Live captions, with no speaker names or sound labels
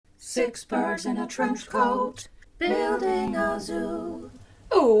Six birds in a trench coat, building a zoo.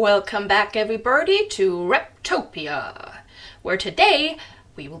 Welcome back everybody to Reptopia, where today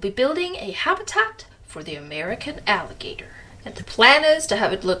we will be building a habitat for the American alligator. And the plan is to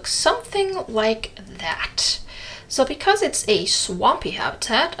have it look something like that. So because it's a swampy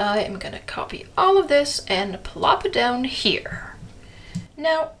habitat, I am going to copy all of this and plop it down here.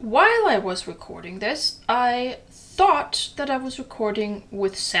 Now, while I was recording this, I thought that I was recording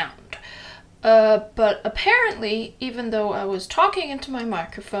with sound. But apparently, even though I was talking into my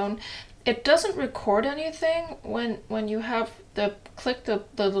microphone, it doesn't record anything when you have click the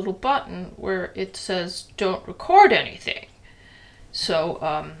little button where it says don't record anything. So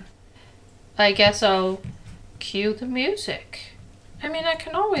I guess I'll cue the music. I mean, I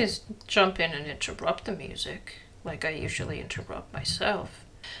can always jump in and interrupt the music, like I usually interrupt myself.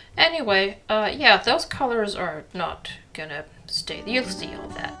 Anyway, yeah, those colors are not gonna stay. You'll see all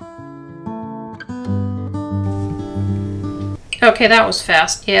that. Okay, that was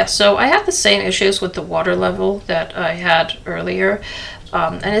fast. Yeah, so I had the same issues with the water level that I had earlier.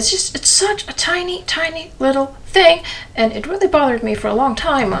 And it's such a tiny, tiny little thing. And it really bothered me for a long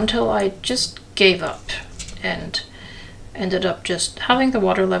time until I just gave up and ended up just having the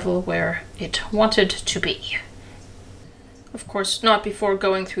water level where it wanted to be. Of course, not before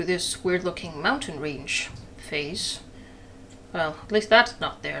going through this weird-looking mountain range phase. Well, at least that's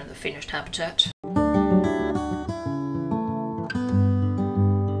not there in the finished habitat.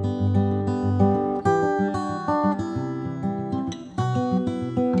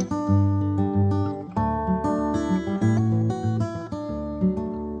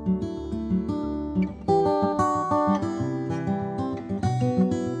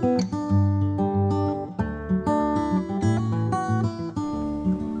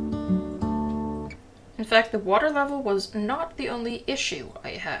 In fact, the water level was not the only issue I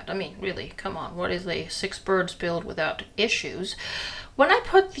had. I mean, really, come on, what is a six birds build without issues? When I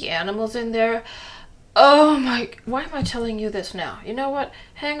put the animals in there, oh my, why am I telling you this now? You know what?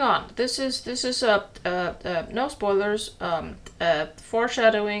 Hang on. This is no spoilers,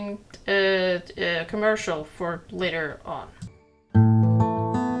 foreshadowing commercial for later on.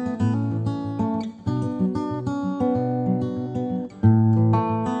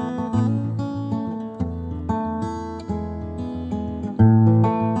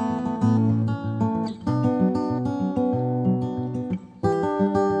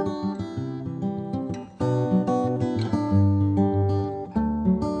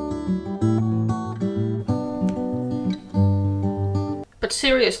 But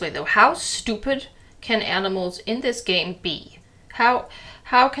seriously though, how stupid can animals in this game be? How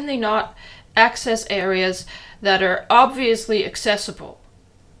can they not access areas that are obviously accessible?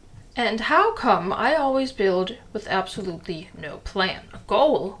 And how come I always build with absolutely no plan? A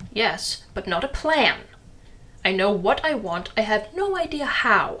goal, yes, but not a plan. I know what I want, I have no idea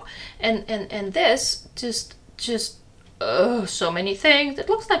how. And this just so many things. It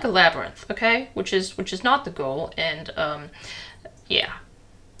looks like a labyrinth, okay? Which is not the goal, and yeah.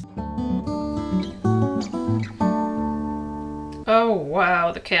 Oh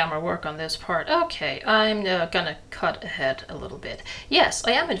wow, the camera work on this part. Okay, I'm gonna cut ahead a little bit. Yes,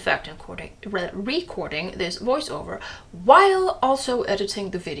 I am in fact recording this voiceover while also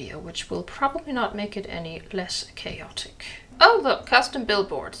editing the video, which will probably not make it any less chaotic. Oh look, custom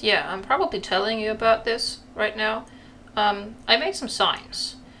billboards. Yeah, I'm probably telling you about this right now. I made some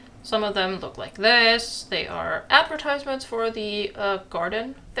signs. Some of them look like this. They are advertisements for the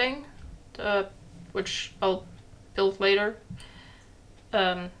garden thing, which I'll build later.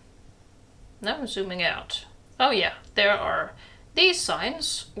 Now I'm zooming out. Oh yeah, there are these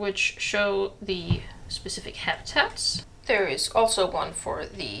signs which show the specific habitats. There is also one for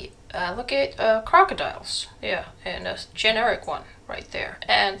the crocodiles. Yeah, and a generic one right there.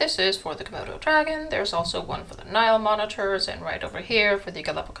 And this is for the Komodo dragon. There's also one for the Nile monitors, and right over here for the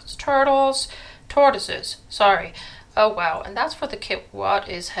Galapagos tortoises. Sorry. Oh wow, and that's for the kid. What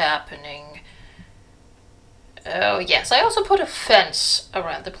is happening? Oh yes, I also put a fence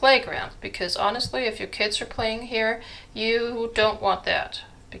around the playground, because honestly, if your kids are playing here, you don't want that,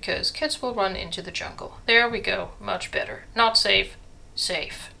 because kids will run into the jungle. There we go, much better. Not safe,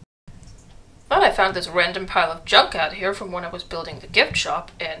 safe. But I found this random pile of junk out here from when I was building the gift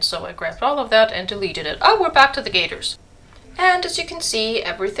shop, and so I grabbed all of that and deleted it. Oh, we're back to the gators. And as you can see,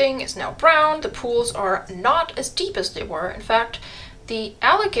 everything is now brown. The pools are not as deep as they were. In fact, the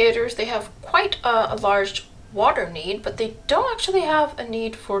alligators, they have quite a large water need, but they don't actually have a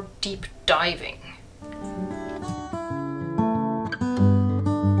need for deep diving.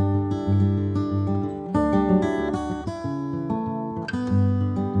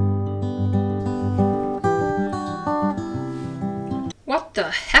 the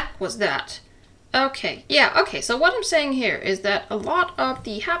heck was that? Okay, yeah, okay, so what I'm saying here is that a lot of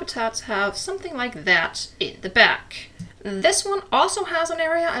the habitats have something like that in the back. This one also has an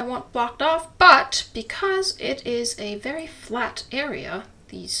area I want blocked off, but because it is a very flat area,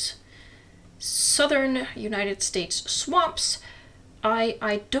 these southern United States swamps,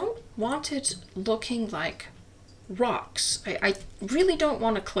 I don't want it looking like rocks. I really don't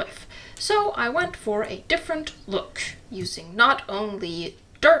want a cliff. So I went for a different look, using not only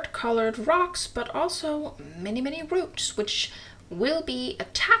dirt-colored rocks, but also many roots, which will be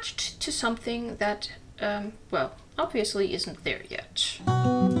attached to something that, well, obviously isn't there yet.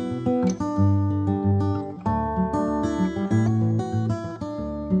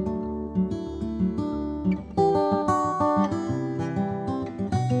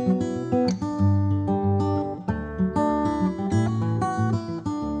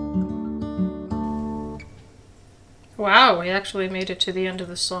 Wow, we actually made it to the end of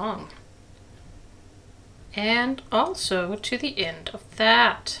the song. And also to the end of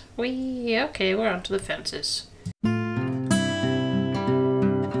that. Okay, we're onto the fences.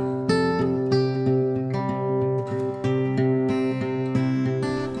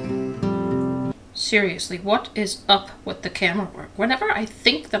 Seriously, what is up with the camera work? Whenever I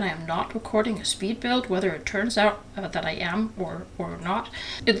think that I am not recording a speed build, whether it turns out that I am or not,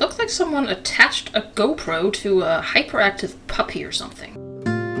 it looks like someone attached a GoPro to a hyperactive puppy or something.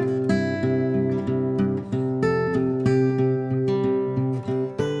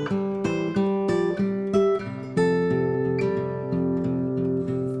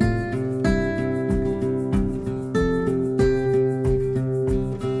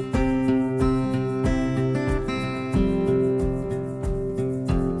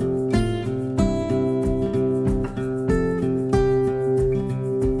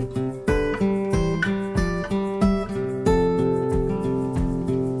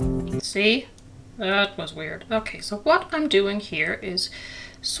 See? That was weird. Okay, so what I'm doing here is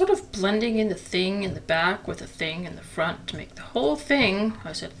sort of blending in the thing in the back with the thing in the front to make the whole thing,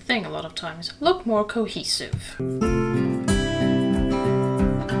 I said thing a lot of times, look more cohesive.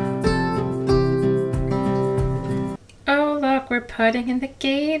 Oh look, we're putting in the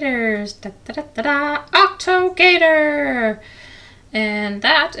gators! Da da da da da! Octo-gator! And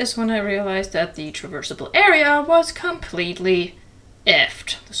that is when I realized that the traversable area was completely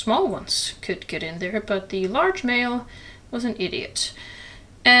effed. The small ones could get in there, but the large male was an idiot.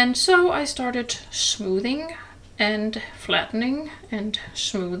 And so I started smoothing and flattening and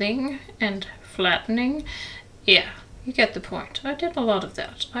smoothing and flattening. Yeah, you get the point. I did a lot of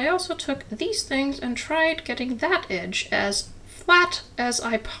that. I also took these things and tried getting that edge as flat as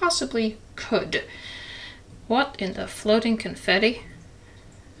I possibly could. What in the floating confetti?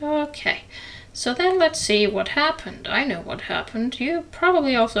 Okay. So then let's see what happened. I know what happened. You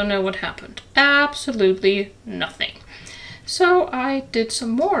probably also know what happened. Absolutely nothing. So I did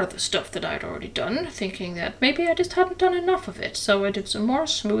some more of the stuff that I'd already done, thinking that maybe I just hadn't done enough of it. So I did some more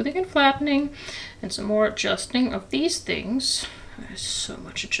smoothing and flattening and some more adjusting of these things. There's so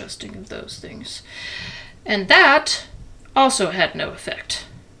much adjusting of those things. And that also had no effect.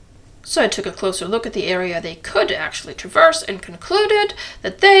 So I took a closer look at the area they could actually traverse and concluded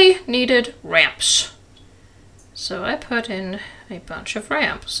that they needed ramps. So I put in a bunch of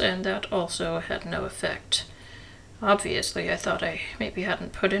ramps, and that also had no effect. Obviously, I thought I maybe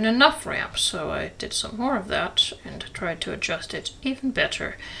hadn't put in enough ramps, so I did some more of that and tried to adjust it even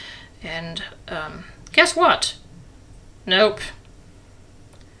better. And guess what? Nope.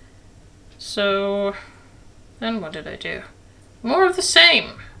 So then what did I do? More of the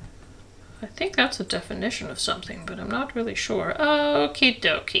same. I think that's a definition of something, but I'm not really sure. Okie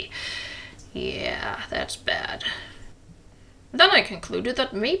dokie. Yeah, that's bad. Then I concluded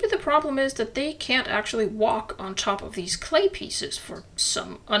that maybe the problem is that they can't actually walk on top of these clay pieces for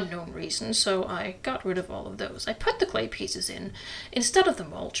some unknown reason, so I got rid of all of those. I put the clay pieces in instead of the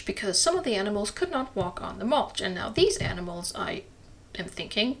mulch because some of the animals could not walk on the mulch, and now these animals, I am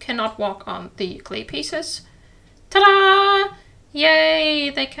thinking, cannot walk on the clay pieces. Ta-da! Yay!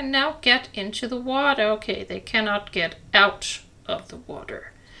 They can now get into the water. Okay, they cannot get out of the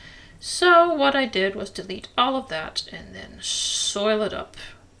water. So what I did was delete all of that and then soil it up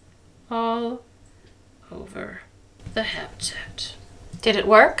all over the habitat. Did it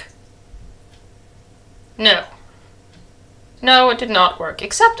work? No. No, it did not work,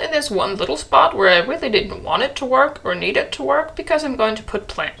 except in this one little spot where I really didn't want it to work or need it to work because I'm going to put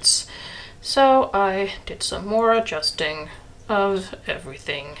plants. So I did some more adjusting of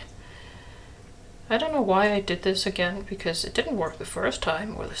everything. I don't know why I did this again, because it didn't work the first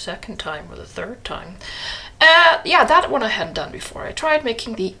time, or the second time, or the third time. Yeah, that one I hadn't done before. I tried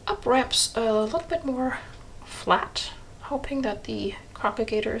making the up ramps a little bit more flat, hoping that the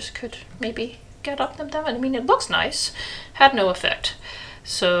gators could maybe get up them down. I mean, it looks nice. Had no effect.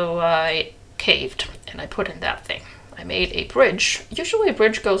 So I caved, and I put in that thing. I made a bridge. Usually a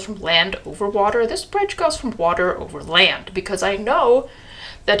bridge goes from land over water. This bridge goes from water over land, because I know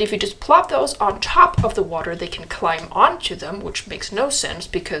that if you just plop those on top of the water, they can climb onto them, which makes no sense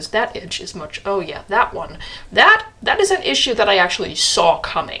because that edge is much... Oh yeah, that one. That is an issue that I actually saw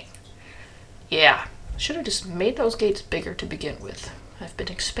coming. Yeah, should have just made those gates bigger to begin with. I've been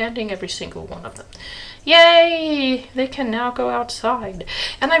expanding every single one of them. Yay! They can now go outside.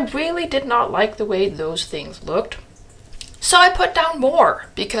 And I really did not like the way those things looked. So I put down more,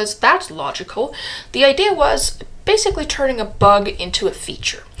 because that's logical. The idea was basically turning a bug into a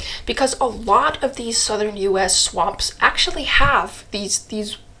feature, because a lot of these southern US swamps actually have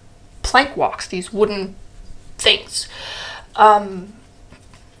these plank walks, these wooden things. Yeah,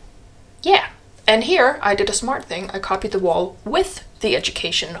 and here I did a smart thing. I copied the wall with the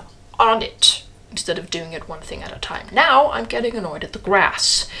education on it, instead of doing it one thing at a time. Now I'm getting annoyed at the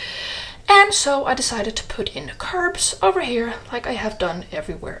grass. And so I decided to put in curbs over here like I have done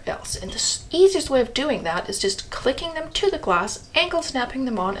everywhere else. And the easiest way of doing that is just clicking them to the glass, angle snapping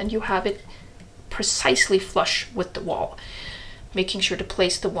them on, and you have it precisely flush with the wall. Making sure to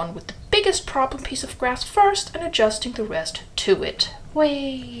place the one with the biggest problem piece of grass first and adjusting the rest to it.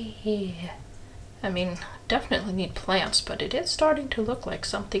 Way. I mean, definitely need plants, but it is starting to look like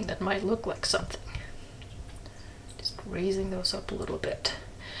something that might look like something. Just raising those up a little bit.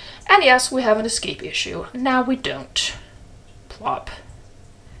 And yes, we have an escape issue. Now we don't. Plop.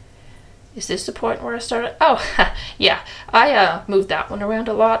 Is this the point where I started? Oh, yeah. I moved that one around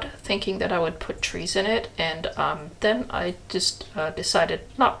a lot, thinking that I would put trees in it, and then I just decided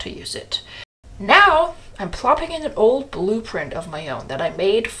not to use it. Now, I'm plopping in an old blueprint of my own that I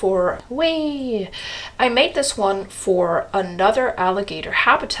made for... I made this one for another alligator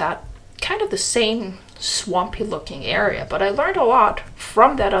habitat, kind of the same swampy looking area, but I learned a lot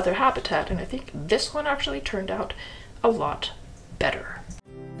from that other habitat, and I think this one actually turned out a lot better.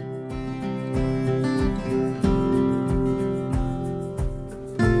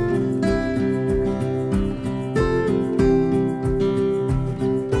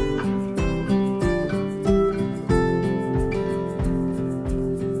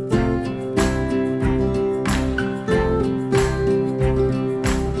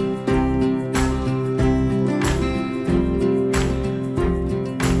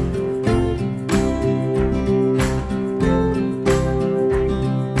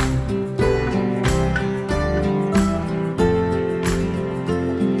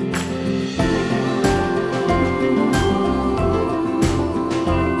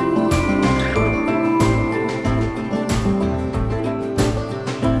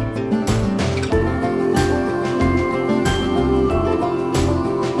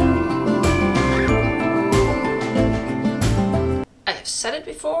 Said it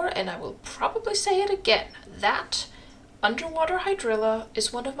before, and I will probably say it again, that underwater hydrilla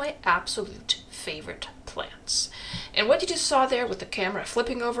is one of my absolute favorite plants. And what you just saw there with the camera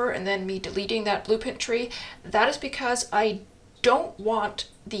flipping over and then me deleting that blueprint tree, that is because I don't want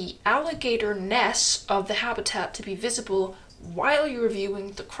the alligator-ness of the habitat to be visible while you're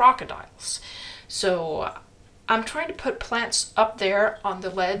viewing the crocodiles. So I'm trying to put plants up there on the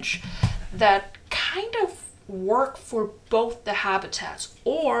ledge that kind of work for both the habitats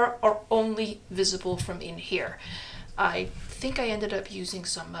or are only visible from in here. I think I ended up using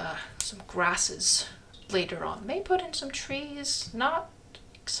some grasses later on. May put in some trees, not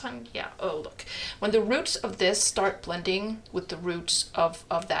some, yeah, oh look. When the roots of this start blending with the roots of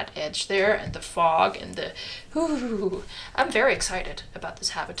that edge there and the fog and the, ooh, I'm very excited about this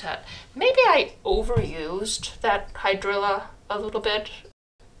habitat. Maybe I overused that hydrilla a little bit.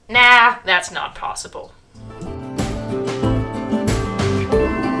 Nah, that's not possible.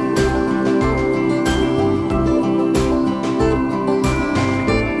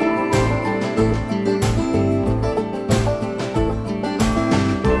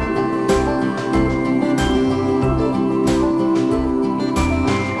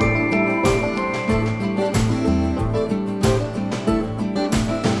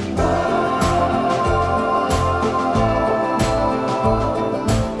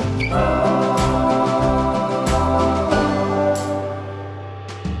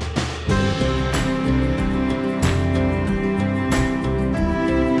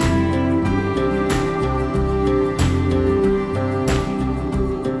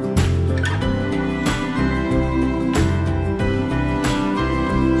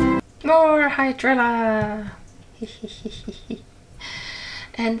 More hydrilla!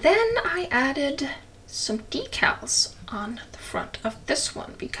 And then I added some decals on the front of this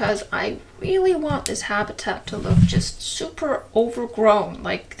one because I really want this habitat to look just super overgrown.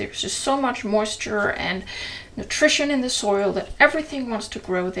 Like there's just so much moisture and nutrition in the soil that everything wants to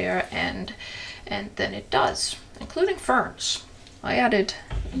grow there, and then it does, including ferns. I added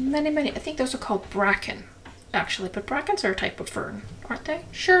many, I think those are called bracken actually, but brackens are a type of fern, aren't they?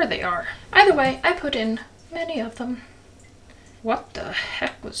 Sure they are. Either way, I put in many of them. What the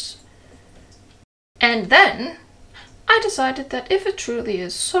heck was... And then I decided that if it truly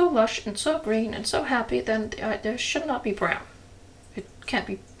is so lush and so green and so happy, then there should not be brown. It can't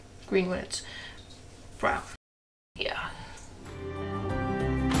be green when it's brown. Yeah.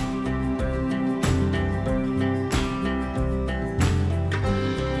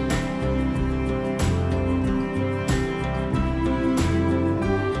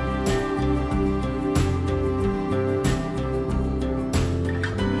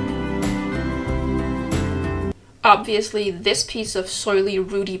 Obviously, this piece of soily,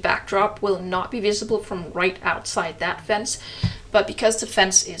 rooty backdrop will not be visible from right outside that fence, but because the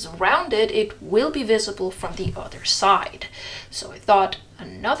fence is rounded, it will be visible from the other side. So I thought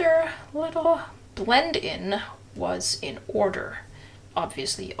another little blend-in was in order.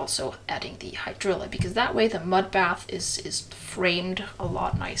 Obviously, also adding the hydrilla, because that way the mud bath is framed a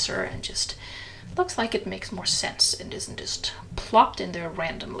lot nicer and just looks like it makes more sense and isn't just plopped in there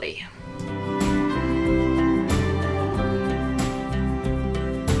randomly.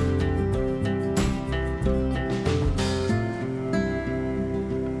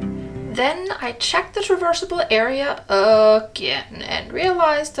 Then I checked the traversable area again and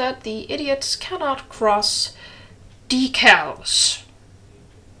realized that the idiots cannot cross decals.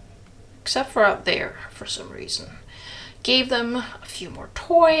 Except for out there, for some reason. Gave them a few more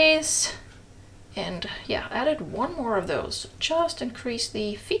toys, and yeah, added one more of those. Just increase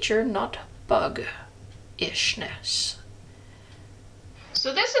the feature, not bug-ishness.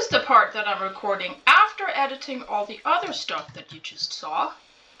 So this is the part that I'm recording after editing all the other stuff that you just saw.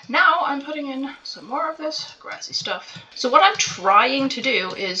 Now I'm putting in some more of this grassy stuff. So what I'm trying to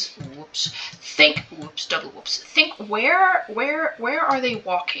do is, think where are they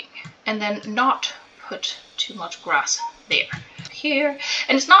walking? And then not put too much grass there. Here,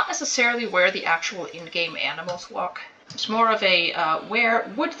 and it's not necessarily where the actual in-game animals walk. It's more of a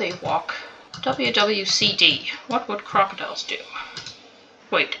where would they walk? WWCD. What would crocodiles do?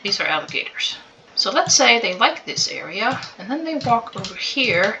 Wait, these are alligators. So let's say they like this area, and then they walk over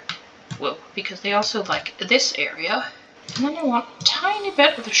here, well, because they also like this area, and then they want a tiny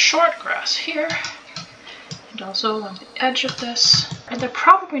bit of the short grass here, and also on the edge of this, and they're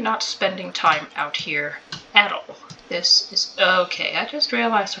probably not spending time out here at all. This is okay. I just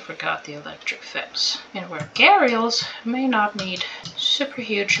realized I forgot the electric fence. And where gharials may not need super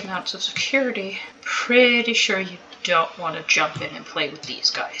huge amounts of security, pretty sure you don't want to jump in and play with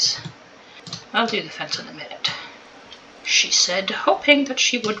these guys. I'll do the fence in a minute, she said, hoping that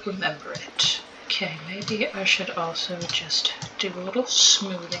she would remember it. Okay, maybe I should also just do a little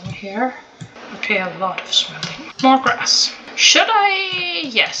smoothing here. Okay, a lot of smoothing. More grass. Should I?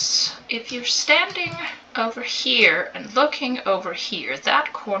 Yes. If you're standing over here and looking over here,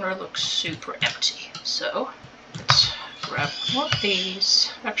 that corner looks super empty. So let's grab one of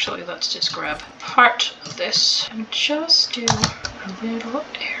these. Actually, let's just grab part of this and just do a little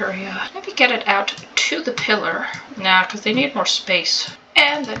area. Maybe get it out to the pillar. Nah, because they need more space.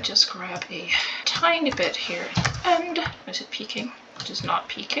 And then just grab a tiny bit here. And is it peeking? It is not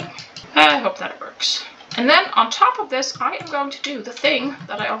peeking. I hope that works. And then on top of this, I am going to do the thing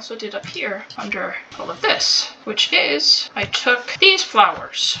that I also did up here under all of this, which is I took these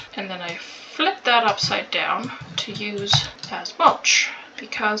flowers and then I flipped that upside down to use as mulch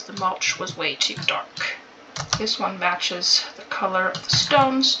because the mulch was way too dark. This one matches the color of the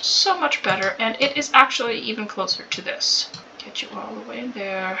stones so much better, and it is actually even closer to this. Get you all the way in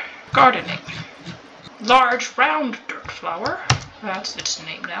there. Gardening. Large round dirt flower. That's its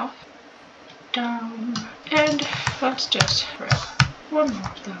name now. Down. And let's just grab one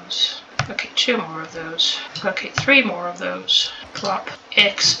more of those. Okay, two more of those. Okay, three more of those. Plop.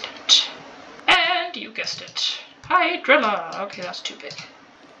 Excellent. And you guessed it. Hydrilla. Okay, that's too big.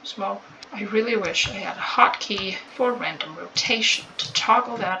 Small. I really wish I had a hotkey for random rotation to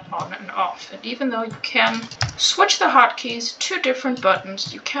toggle that on and off. And even though you can switch the hotkeys to different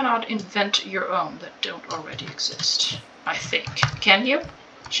buttons, you cannot invent your own that don't already exist. I think. Can you?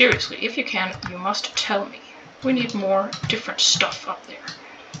 Seriously, if you can, you must tell me. We need more different stuff up there.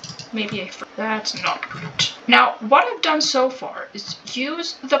 Maybe that's not great. Now, what I've done so far is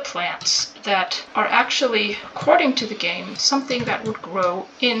use the plants that are actually, according to the game, something that would grow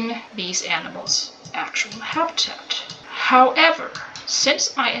in these animals' actual habitat. However,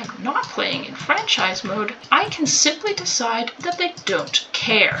 since I am not playing in franchise mode, I can simply decide that they don't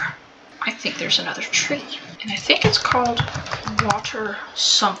care. I think there's another tree, and I think it's called water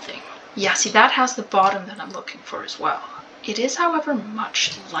something. Yeah, see, that has the bottom that I'm looking for as well. It is, however,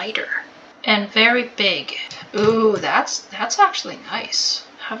 much lighter and very big. Ooh, that's actually nice.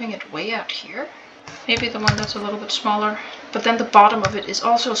 Having it way out here. Maybe the one that's a little bit smaller, but then the bottom of it is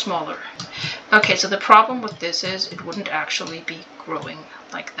also smaller. Okay, so the problem with this is it wouldn't actually be growing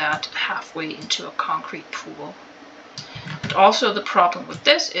like that halfway into a concrete pool. And also the problem with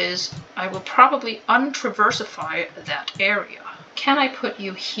this is I will probably untraversify that area. Can I put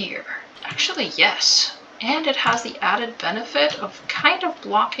you here? Actually, yes. And it has the added benefit of kind of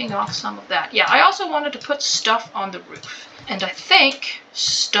blocking off some of that. Yeah, I also wanted to put stuff on the roof. And I think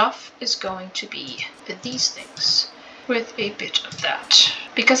stuff is going to be these things with a bit of that.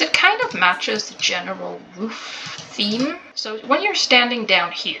 Because it kind of matches the general roof theme. So when you're standing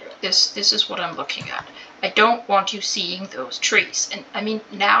down here, this is what I'm looking at. I don't want you seeing those trees. And I mean,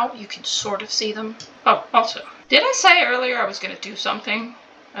 now you can sort of see them. Oh, also, did I say earlier I was going to do something?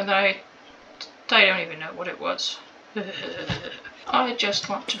 And I don't even know what it was. I just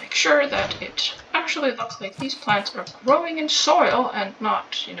want to make sure that it actually looks like these plants are growing in soil and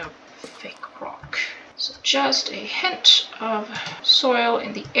not, you know, fake rock. So just a hint of soil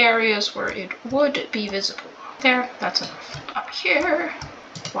in the areas where it would be visible. There, that's enough. Up here,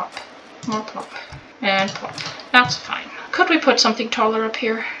 plop, more plop, and plop. That's fine. Could we put something taller up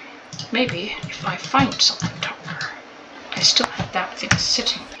here? Maybe, if I find something taller. I still have that thing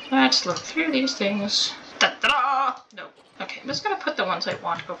sitting. Let's look through these things. Da-da-da! No. Okay, I'm just gonna put the ones I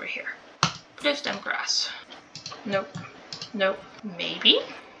want over here. Blue stem grass. Nope. Nope. Maybe?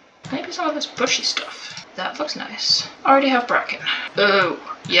 Maybe some of this bushy stuff. That looks nice. Already have bracken. Oh,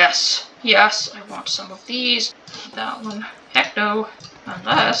 yes. Yes, I want some of these. That one. Heck no.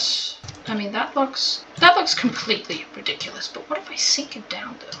 Unless... I mean, that looks completely ridiculous. But what if I sink it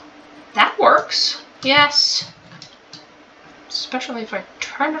down, though? That works. Yes. Especially if I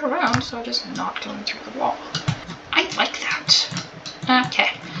turn it around so it is not going through the wall. I like that. Okay,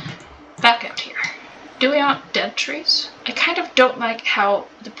 back out here. Do we want dead trees? I kind of don't like how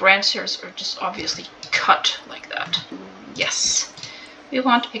the branches are just obviously cut like that. Yes, we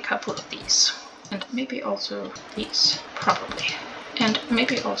want a couple of these. And maybe also these, probably. And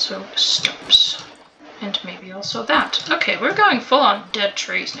maybe also stumps. And maybe also that. Okay, we're going full on dead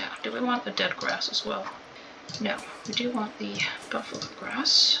trees now. Do we want the dead grass as well? No, we do want the buffalo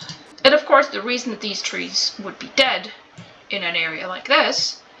grass. And of course, the reason that these trees would be dead in an area like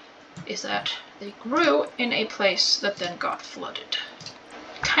this is that they grew in a place that then got flooded.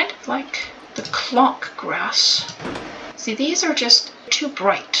 Kind of like the clock grass. See, these are just too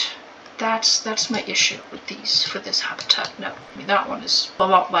bright. That's my issue with these for this habitat. No, I mean, that one is a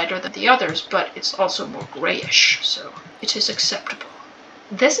lot lighter than the others, but it's also more grayish, so it is acceptable.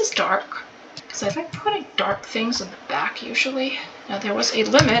 This is dark. Because I like putting dark things in the back usually. Now there was a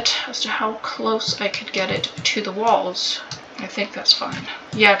limit as to how close I could get it to the walls. I think that's fine.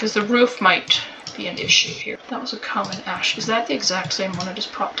 Yeah, because the roof might be an issue here. That was a common ash. Is that the exact same one I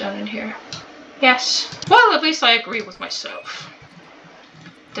just popped down in here? Yes. Well, at least I agree with myself.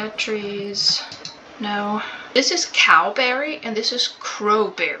 Dead trees. No. This is cowberry and this is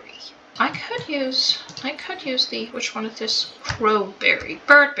crowberry. I could use the, which one is this? Crowberry.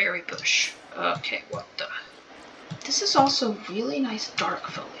 Birdberry bush. Okay, what the? This is also really nice dark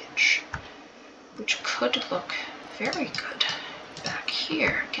foliage, which could look very good back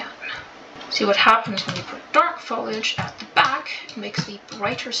here again. See what happens when you put dark foliage at the back, it makes the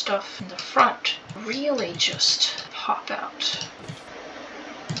brighter stuff in the front really just pop out.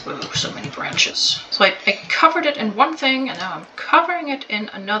 Ooh, so many branches. So I covered it in one thing, and now I'm covering it in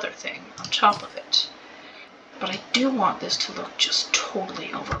another thing on top of it. But I do want this to look just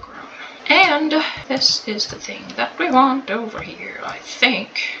totally overgrown. And this is the thing that we want over here, I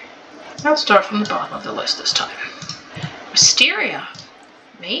think. I'll start from the bottom of the list this time. Wisteria.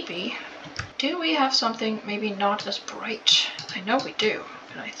 Maybe. Do we have something maybe not as bright? I know we do.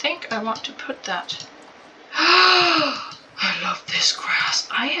 And I think I want to put that... I love this grass.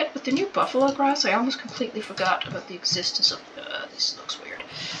 With the new buffalo grass, I almost completely forgot about the existence of... this looks weird.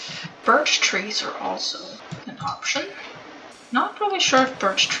 Birch trees are also an option. Not really sure if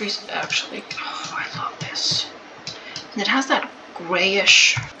birch trees actually... Oh, I love this. And it has that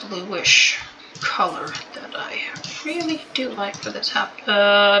grayish, bluish color that I really do like for this house.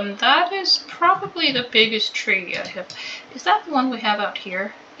 That is probably the biggest tree I have. Is that the one we have out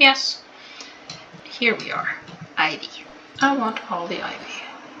here? Yes. Here we are. Ivy. I want all the ivy.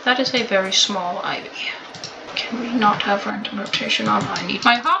 That is a very small ivy. Can we not have random rotation on? I need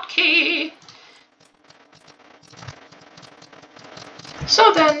my hotkey!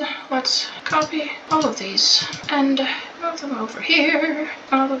 So then, let's copy all of these and move them over here,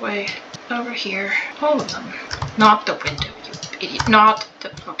 all the way over here, all of them. Not the window, you idiot. Not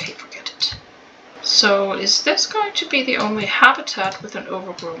the... Okay, forget it. So is this going to be the only habitat with an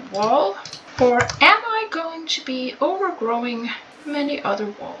overgrown wall? Or am I going to be overgrowing many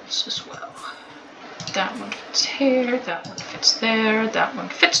other walls as well? That one fits here, that one fits there, that one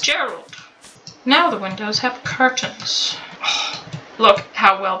fits Gerald. Now the windows have curtains. Oh, look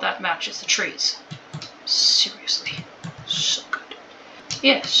how well that matches the trees. Seriously, so good.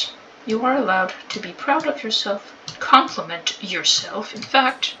 Yes, you are allowed to be proud of yourself, compliment yourself. In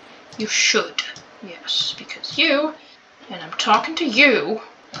fact, you should. Yes, because you, and I'm talking to you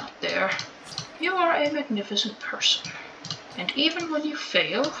out there, you are a magnificent person. And even when you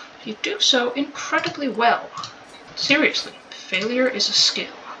fail, you do so incredibly well. Seriously, failure is a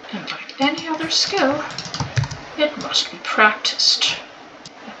skill. And like any other skill, it must be practiced.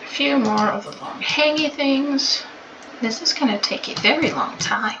 And a few more of the long hangy things. This is going to take a very long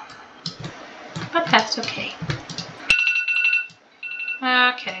time. But that's okay.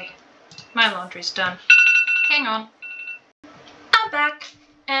 Okay, my laundry's done. Hang on. I'm back.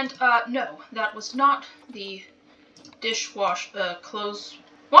 And no, that was not the clothes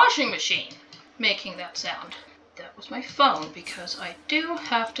washing machine making that sound. That was my phone, because I do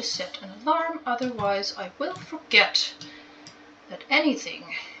have to set an alarm, otherwise I will forget that anything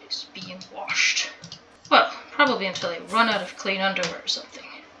is being washed. Well, probably until I run out of clean underwear or something.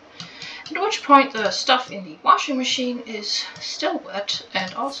 At which point the stuff in the washing machine is still wet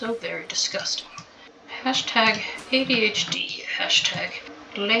and also very disgusting. Hashtag ADHD, hashtag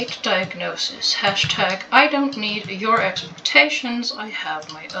late diagnosis, hashtag I don't need your expectations, I have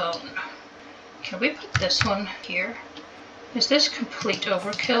my own. Can we put this one here? Is this complete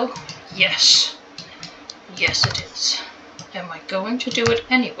overkill? Yes. Yes it is. Am I going to do it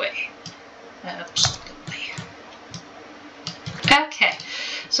anyway? Absolutely. Okay,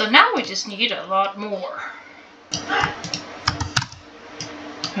 so now we just need a lot more.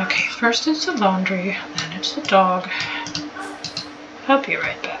 Okay, first it's the laundry, then it's the dog. I'll be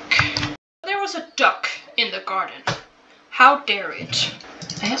right back. There was a duck in the garden. How dare it?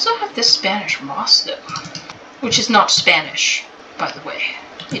 I also have this Spanish moss though, which is not Spanish, by the way.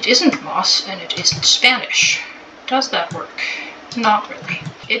 It isn't moss and it isn't Spanish. Does that work? Not really.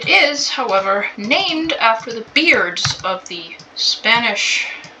 It is, however, named after the beards of the Spanish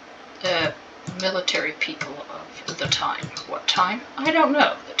military people of the time. What time? I don't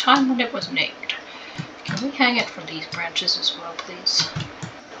know. The time when it was named. Can we hang it from these branches as well, please?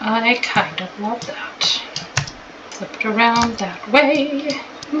 I kind of love that. Flip it around that way.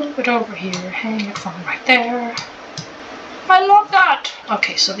 Move it over here. Hang it from right there. I love that!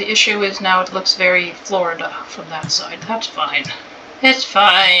 Okay, so the issue is now it looks very Florida from that side. That's fine. It's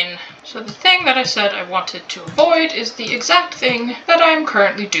fine. So the thing that I said I wanted to avoid is the exact thing that I am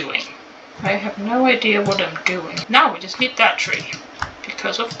currently doing. I have no idea what I'm doing. Now we just need that tree.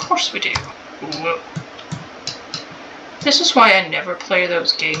 Because of course we do. Whoa. This is why I never play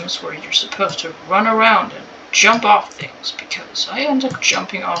those games where you're supposed to run around and jump off things, because I end up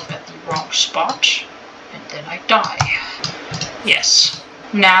jumping off at the wrong spot, and then I die. Yes,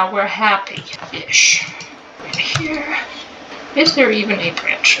 now we're happy-ish. Right here. Is there even a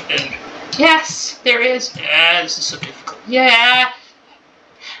branch? Yes, there is. This is so difficult. Yeah.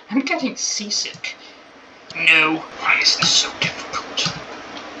 I'm getting seasick. No. Why is this so difficult?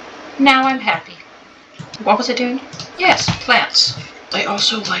 Now I'm happy. What was I doing? Yes, plants. I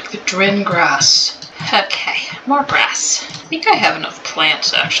also like the dren grass. Okay, more grass. I think I have enough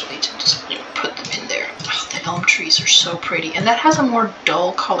plants actually to just put them in there. Oh, the elm trees are so pretty. And that has a more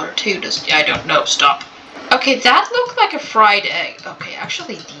dull color too, doesn't it? I don't know, stop. Okay, that looked like a fried egg. Okay,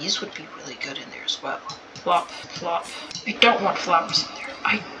 actually these would be really good in there as well. Plop, plop. I don't want flowers in there.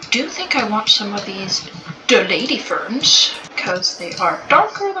 I do think I want some of these lady ferns, because they are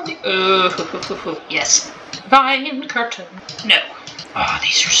darker than the... yes. Vine curtain. No. Oh,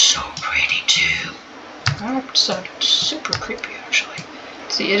 these are so pretty too. That sounded super creepy actually.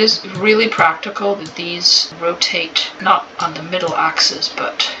 See, it is really practical that these rotate not on the middle axis,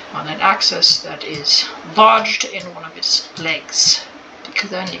 but on an axis that is lodged in one of its legs. Because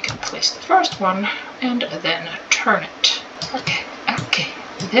then you can place the first one and then turn it. Okay, okay.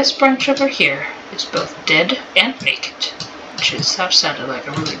 This branch over here is both dead and naked, which is that sounded like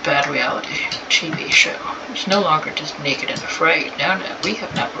a really bad reality TV show. It's no longer just naked and afraid. No, we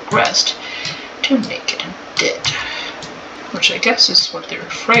have now progressed to naked and dead, which I guess is what they're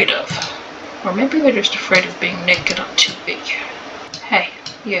afraid of. Or maybe they're just afraid of being naked on TV. Hey,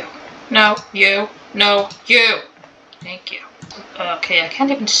 you. No, you. No, you. Thank you. Okay, I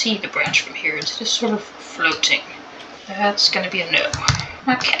can't even see the branch from here. It's just sort of floating. That's gonna be a no.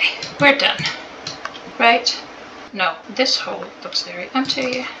 Okay, we're done. Right? No, this hole looks very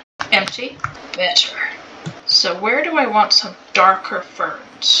empty. Empty. Better. So where do I want some darker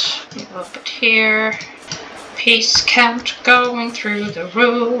ferns? A little bit here. Piece count going through the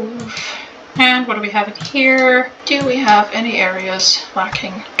roof. And what do we have in here? Do we have any areas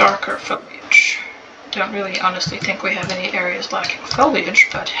lacking darker foliage? Don't really honestly think we have any areas lacking foliage,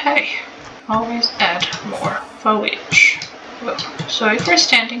 but hey, always add more foliage. Whoa. So if we're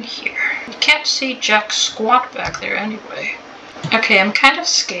standing here, you can't see jack squat back there anyway. Okay, I'm kind of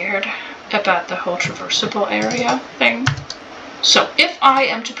scared about the whole traversable area thing. So if I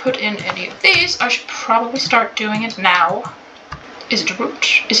am to put in any of these, I should probably start doing it now. Is it a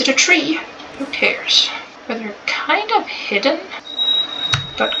root? Is it a tree? Who cares? But they're kind of hidden,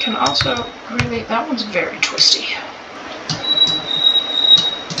 but can also really, that one's very twisty.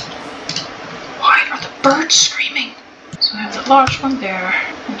 Why are the birds screaming? So I have the large one there,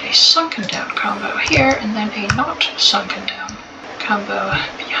 and a sunken down combo here, and then a not sunken down combo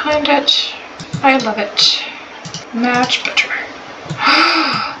behind it. I love it. Much better.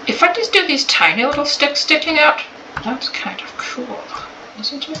 If I just do these tiny little sticks sticking out, that's kind of cool,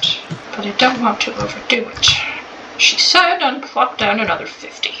 isn't it? But I don't want to overdo it. She said and plop down another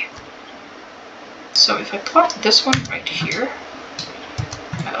 50. So if I plop this one right here,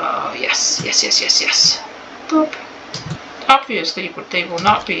 oh yes, boop. Obviously they will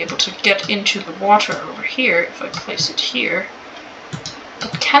not be able to get into the water over here if I place it here,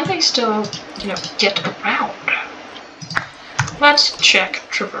 but can they still, get around? Let's check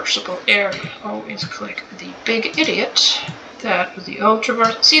traversable area. Always click the big idiot. That was the old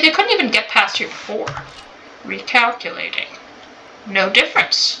traverse. See, they couldn't even get past here before. Recalculating. No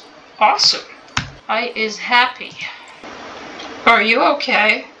difference. Awesome. I is happy. Are you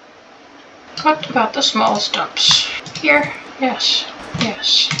okay? What about the small stumps? Here? Yes.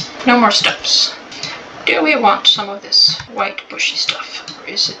 No more stumps. Do we want some of this white bushy stuff? Or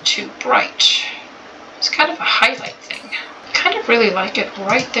is it too bright? It's kind of a highlight thing. I kind of really like it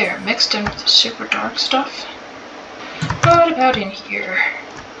right there, mixed in with the super dark stuff. What about in here?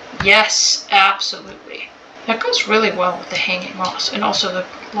 Yes, absolutely. That goes really well with the hanging moss, and also the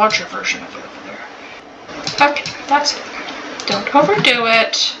larger version of it over there. Okay, that's it. Don't overdo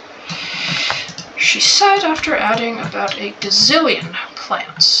it. She said after adding about a gazillion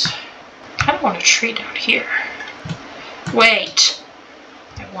plants. I kind of want a tree down here. Wait.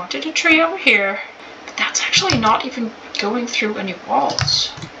 I wanted a tree over here, but that's actually not even going through any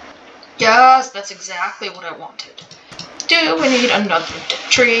walls. Yes, that's exactly what I wanted. Do we need another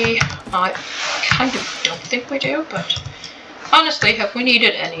tree? I kind of don't think we do, but honestly, have we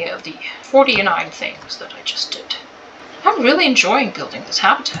needed any of the 49 things that I just did? I'm really enjoying building this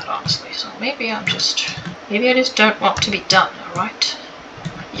habitat, honestly, so maybe I just don't want to be done, alright?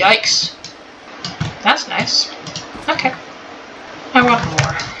 Yikes. That's nice. Okay. I want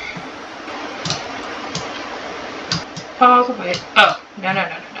more. All the way. Oh, no.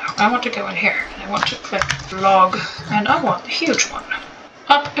 I want to go in here. I want to click log, and I want the huge one.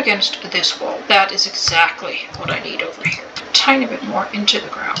 Up against this wall. That is exactly what I need over here. A tiny bit more into the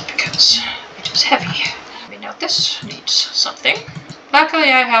ground because it is heavy. Now this needs something. Luckily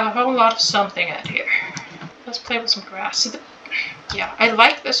I have a whole lot of something out here. Let's play with some grass. Yeah, I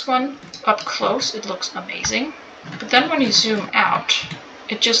like this one up close. It looks amazing. But then when you zoom out,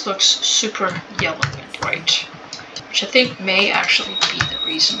 it just looks super yellow and bright. Which I think may actually be the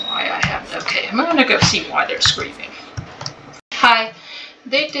reason why I have... Okay, I'm gonna go see why they're screaming. Hi.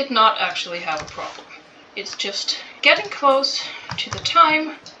 They did not actually have a problem. It's just getting close to the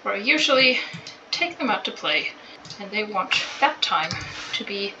time where I usually take them out to play, and they want that time to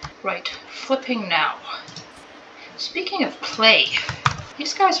be right flipping now. Speaking of play,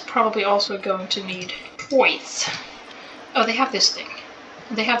 these guys are probably also going to need toys. Oh, they have this thing.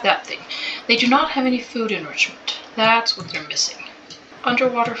 They have that thing. They do not have any food enrichment. That's what they're missing.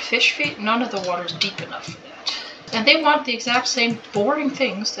 Underwater fish feed? None of the water's deep enough for that. And they want the exact same boring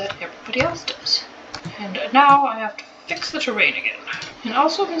things that everybody else does. And now I have to fix the terrain again. And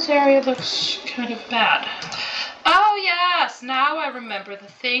also this area looks kind of bad. Oh yes, now I remember the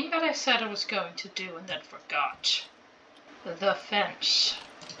thing that I said I was going to do and then forgot. The fence.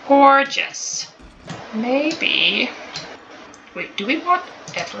 Gorgeous. Maybe... Wait, do we want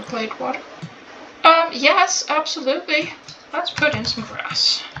Everglade water? Yes, absolutely. Let's put in some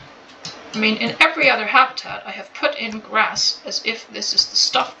grass. I mean, in every other habitat, I have put in grass as if this is the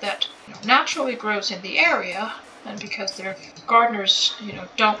stuff that naturally grows in the area, and because their gardeners,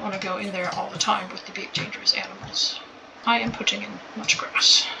 don't want to go in there all the time with the big dangerous animals. I am putting in much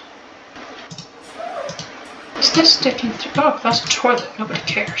grass. Is this sticking through? Oh, that's a toilet. Nobody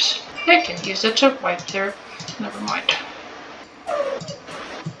cares. They can use it to wipe their... Never mind.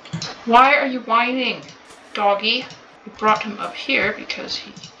 Why are you whining, doggy? We brought him up here because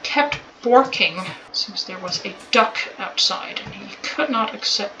he kept barking since there was a duck outside, and he could not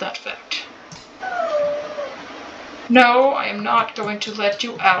accept that fact. No, I am not going to let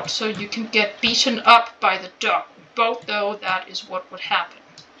you out so you can get beaten up by the duck. We both know that is what would happen.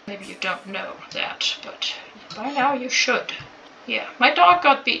 Maybe you don't know that, but by now you should. Yeah, my dog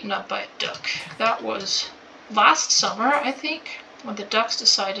got beaten up by a duck. That was last summer, I think, when the ducks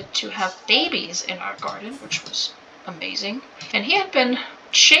decided to have babies in our garden, which was amazing. And he had been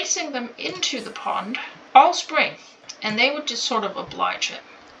chasing them into the pond all spring, and they would just sort of oblige him.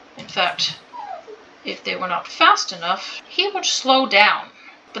 In fact, if they were not fast enough, he would slow down.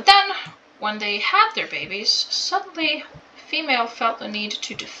 But then, when they had their babies, suddenly the female felt the need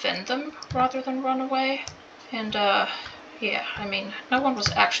to defend them rather than run away. And yeah, I mean, no one was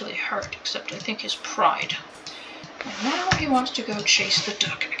actually hurt except I think his pride. And now he wants to go chase the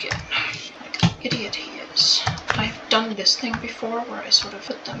duck again, like the idiot he is. I've done this thing before where I sort of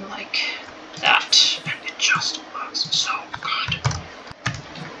put them like that, and it just looks so good.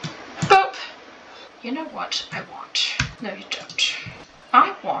 Boop! You know what I want? No, you don't.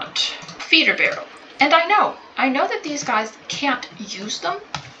 I want a feeder barrel. And I know that these guys can't use them,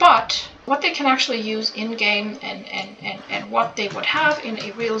 but what they can actually use in-game and what they would have in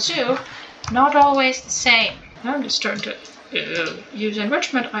a real zoo, not always the same. I'm just starting to use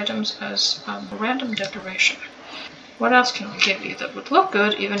enrichment items as a random decoration. What else can we give you that would look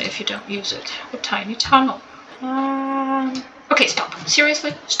good even if you don't use it? A tiny tunnel. Okay, stop.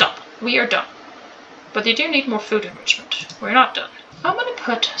 Seriously, stop. We are done. But they do need more food enrichment. We're not done. I'm going to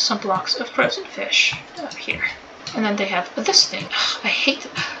put some blocks of frozen fish up here. And then they have this thing. Ugh, I hate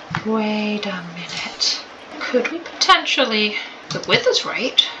it. Wait a minute. Could we potentially... The width is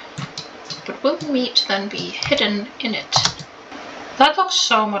right. But will the meat then be hidden in it? That looks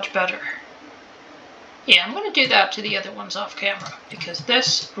so much better. Yeah, I'm going to do that to the other ones off camera, because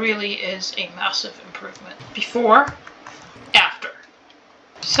this really is a massive improvement. Before, after.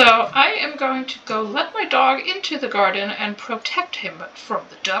 So I am going to go let my dog into the garden and protect him from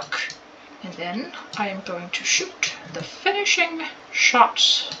the duck. And then I am going to shoot the finishing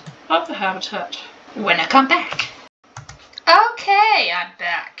shots of the habitat when I come back. Okay, I'm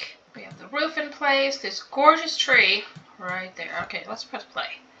back. We have the roof in place, this gorgeous tree right there. Okay, let's press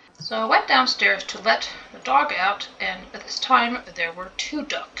play. So I went downstairs to let the dog out, and at this time there were 2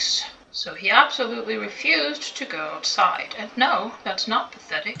 ducks. So he absolutely refused to go outside. And no, that's not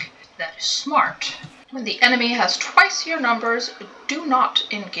pathetic. That is smart. When the enemy has twice your numbers, do not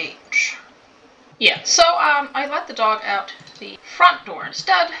engage. Yeah, so I let the dog out the front door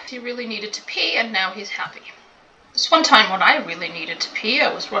instead. He really needed to pee, and now he's happy. This one time when I really needed to pee,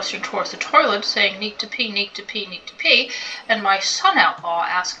 I was rushing towards the toilet saying, need to pee, need to pee, need to pee, and my son-outlaw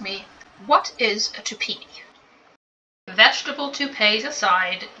asked me, what is a toupee? Vegetable toupees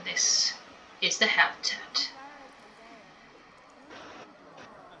aside, this is the habitat.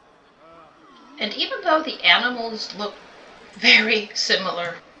 And even though the animals look very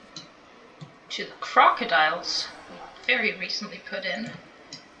similar to the crocodiles we very recently put in,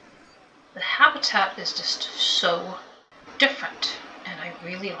 the habitat is just so different, and I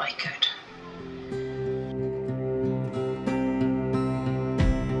really like it.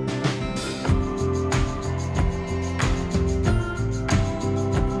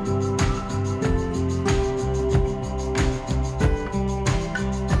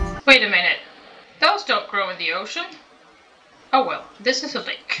 Wait a minute, those don't grow in the ocean. Oh well, this is a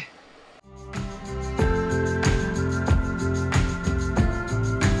lake.